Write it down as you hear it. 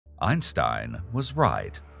Einstein was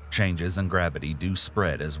right. Changes in gravity do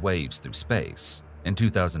spread as waves through space. In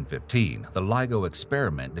 2015, the LIGO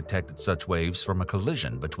experiment detected such waves from a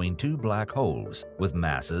collision between two black holes with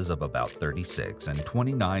masses of about 36 and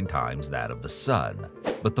 29 times that of the Sun.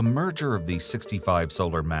 But the merger of these 65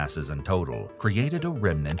 solar masses in total created a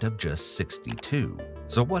remnant of just 62.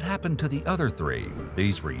 So what happened to the other three?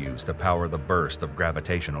 These were used to power the burst of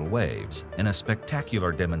gravitational waves in a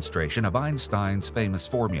spectacular demonstration of Einstein's famous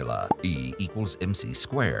formula, E equals mc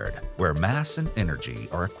squared, where mass and energy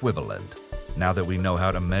are equivalent. Now that we know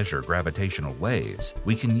how to measure gravitational waves,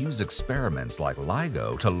 we can use experiments like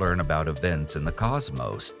LIGO to learn about events in the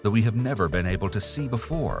cosmos that we have never been able to see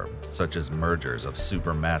before, such as mergers of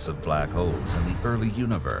supermassive black holes in the early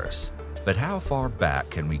universe. But how far back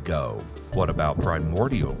can we go? What about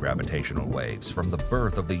primordial gravitational waves from the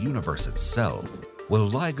birth of the universe itself? Will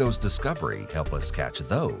LIGO's discovery help us catch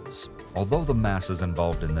those? Although the masses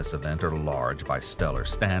involved in this event are large by stellar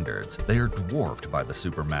standards, they are dwarfed by the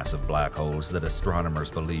supermassive black holes that astronomers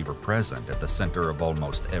believe are present at the center of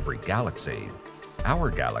almost every galaxy. Our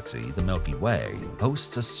galaxy, the Milky Way,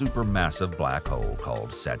 hosts a supermassive black hole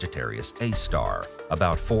called Sagittarius A*,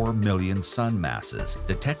 about 4 million sun masses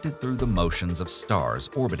detected through the motions of stars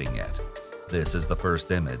orbiting it. This is the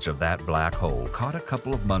first image of that black hole caught a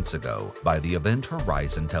couple of months ago by the Event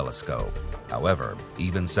Horizon Telescope. However,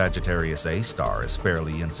 even Sagittarius A* is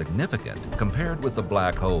fairly insignificant compared with the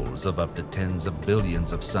black holes of up to tens of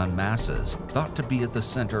billions of sun masses thought to be at the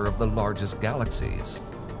center of the largest galaxies.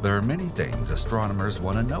 There are many things astronomers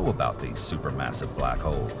want to know about these supermassive black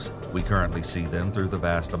holes. We currently see them through the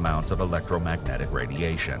vast amounts of electromagnetic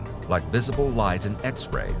radiation, like visible light and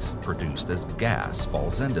X-rays produced as gas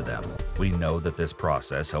falls into them. We know that this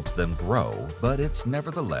process helps them grow, but it's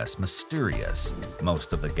nevertheless mysterious.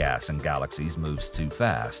 Most of the gas in galaxies moves too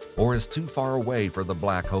fast or is too far away for the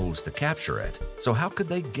black holes to capture it, so how could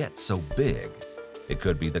they get so big? It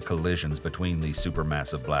could be the collisions between these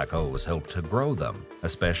supermassive black holes helped to grow them,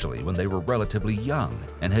 especially when they were relatively young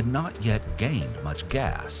and had not yet gained much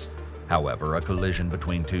gas. However, a collision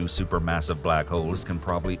between two supermassive black holes can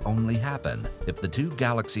probably only happen if the two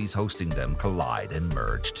galaxies hosting them collide and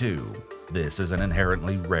merge too. This is an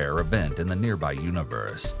inherently rare event in the nearby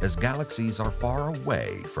universe, as galaxies are far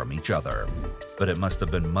away from each other. But it must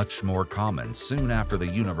have been much more common soon after the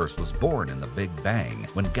universe was born in the Big Bang,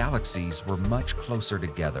 when galaxies were much closer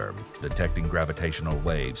together. Detecting gravitational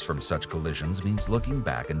waves from such collisions means looking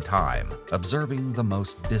back in time, observing the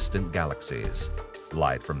most distant galaxies.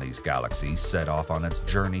 Light from these galaxies set off on its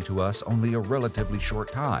journey to us only a relatively short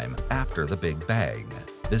time after the Big Bang.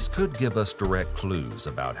 This could give us direct clues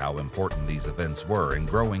about how important these events were in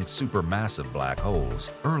growing supermassive black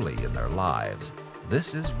holes early in their lives.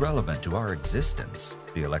 This is relevant to our existence.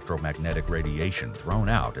 The electromagnetic radiation thrown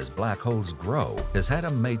out as black holes grow has had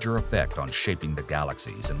a major effect on shaping the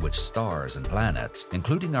galaxies in which stars and planets,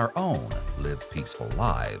 including our own, live peaceful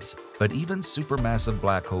lives. But even supermassive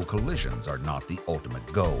black hole collisions are not the ultimate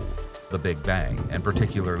goal. The Big Bang, and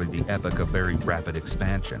particularly the epoch of very rapid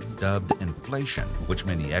expansion, dubbed inflation, which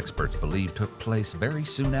many experts believe took place very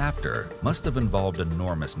soon after, must have involved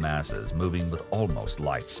enormous masses moving with almost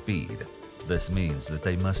light speed. This means that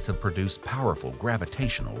they must have produced powerful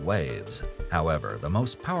gravitational waves. However, the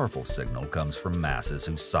most powerful signal comes from masses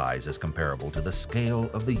whose size is comparable to the scale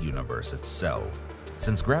of the universe itself.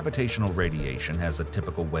 Since gravitational radiation has a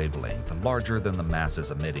typical wavelength larger than the masses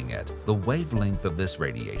emitting it, the wavelength of this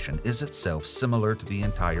radiation is itself similar to the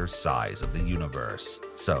entire size of the universe.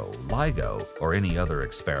 So, LIGO, or any other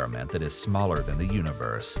experiment that is smaller than the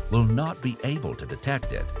universe, will not be able to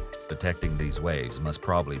detect it. Detecting these waves must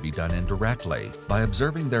probably be done indirectly by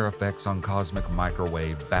observing their effects on cosmic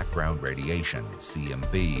microwave background radiation,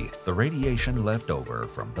 CMB, the radiation left over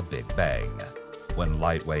from the Big Bang. When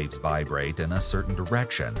light waves vibrate in a certain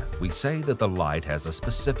direction, we say that the light has a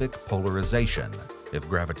specific polarization. If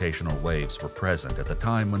gravitational waves were present at the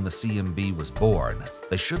time when the CMB was born,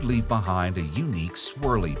 they should leave behind a unique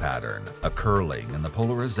swirly pattern, a curling in the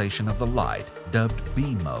polarization of the light, dubbed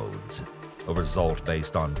B modes. A result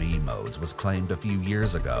based on B modes was claimed a few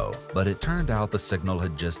years ago, but it turned out the signal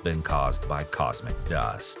had just been caused by cosmic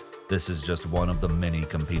dust. This is just one of the many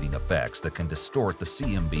competing effects that can distort the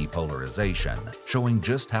CMB polarization, showing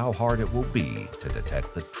just how hard it will be to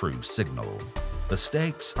detect the true signal. The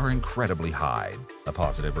stakes are incredibly high. A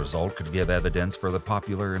positive result could give evidence for the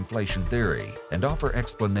popular inflation theory and offer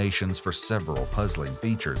explanations for several puzzling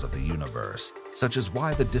features of the universe, such as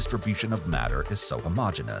why the distribution of matter is so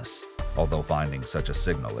homogeneous. Although finding such a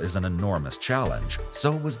signal is an enormous challenge,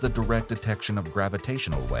 so was the direct detection of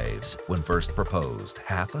gravitational waves when first proposed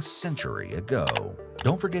half a century ago.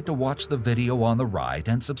 Don't forget to watch the video on the right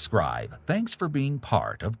and subscribe. Thanks for being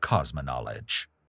part of Cosmoknowledge.